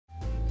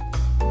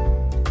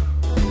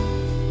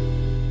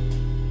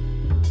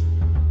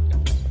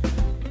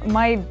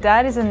My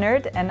dad is a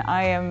nerd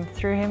and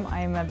through him,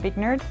 I am a big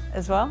nerd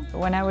as well.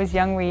 When I was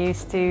young, we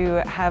used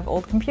to have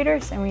old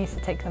computers and we used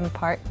to take them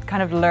apart,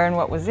 kind of learn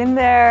what was in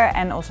there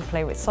and also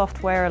play with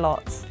software a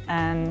lot.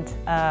 And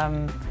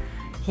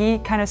he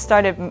kind of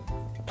started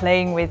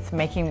playing with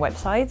making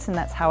websites, and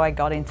that's how I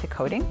got into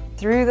coding.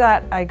 Through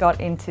that, I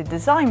got into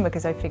design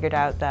because I figured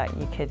out that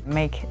you could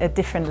make a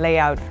different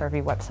layout for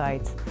every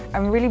website.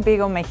 I'm really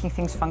big on making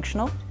things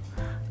functional,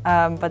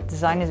 but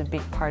design is a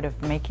big part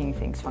of making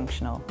things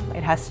functional.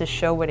 It has to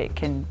show what it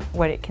can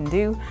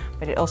do,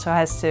 but it also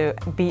has to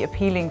be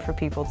appealing for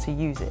people to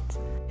use it.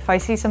 If I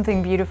see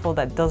something beautiful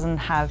that doesn't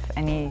have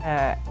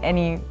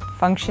any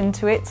function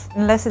to it,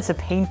 unless it's a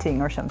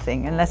painting or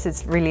something, unless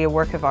it's really a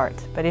work of art,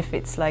 but if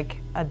it's like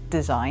a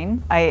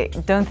design, I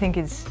don't think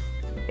it's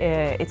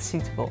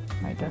suitable.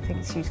 I don't think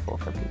it's useful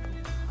for people.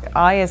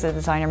 I, as a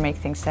designer, make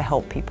things to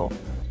help people.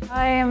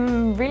 I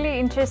am really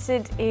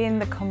interested in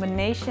the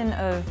combination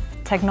of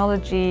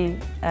technology,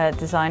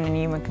 design and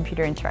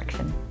human-computer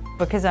interaction.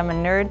 Because I'm a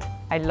nerd,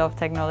 I love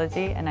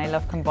technology and I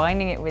love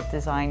combining it with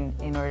design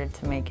in order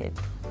to make it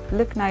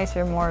look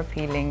nicer, more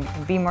appealing,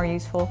 be more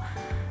useful.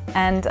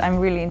 And I'm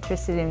really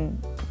interested in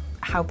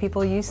how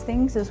people use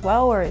things as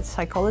well, or its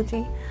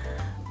psychology.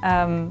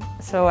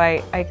 So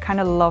I kind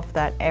of love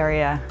that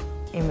area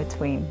in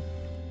between.